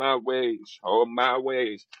my ways, on my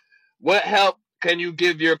ways. What help can you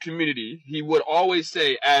give your community? He would always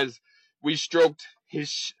say as we stroked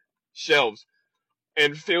his shelves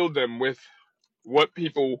and filled them with what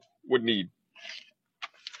people would need.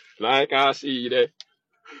 Like I see that.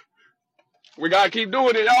 We gotta keep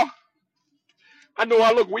doing it, y'all. I know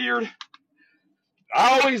I look weird.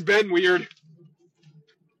 I always been weird.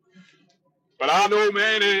 But I know,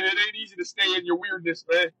 man, it ain't easy to stay in your weirdness,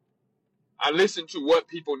 man. I listen to what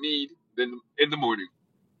people need in the morning.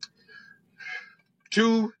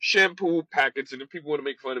 2 shampoo packets, and if people want to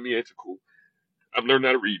make fun of me, it's cool. I've learned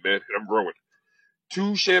how to read, man, and I'm growing.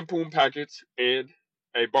 2 shampoo packets and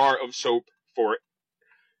a bar of soap for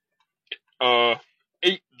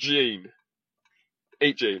 8 Jane.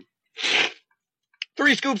 8 Jane.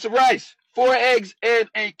 3 scoops of rice, 4 eggs, and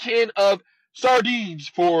a can of sardines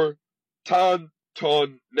for Ton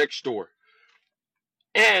next door.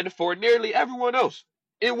 And for nearly everyone else,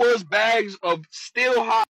 it was bags of still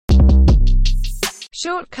hot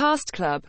Shortcast Club.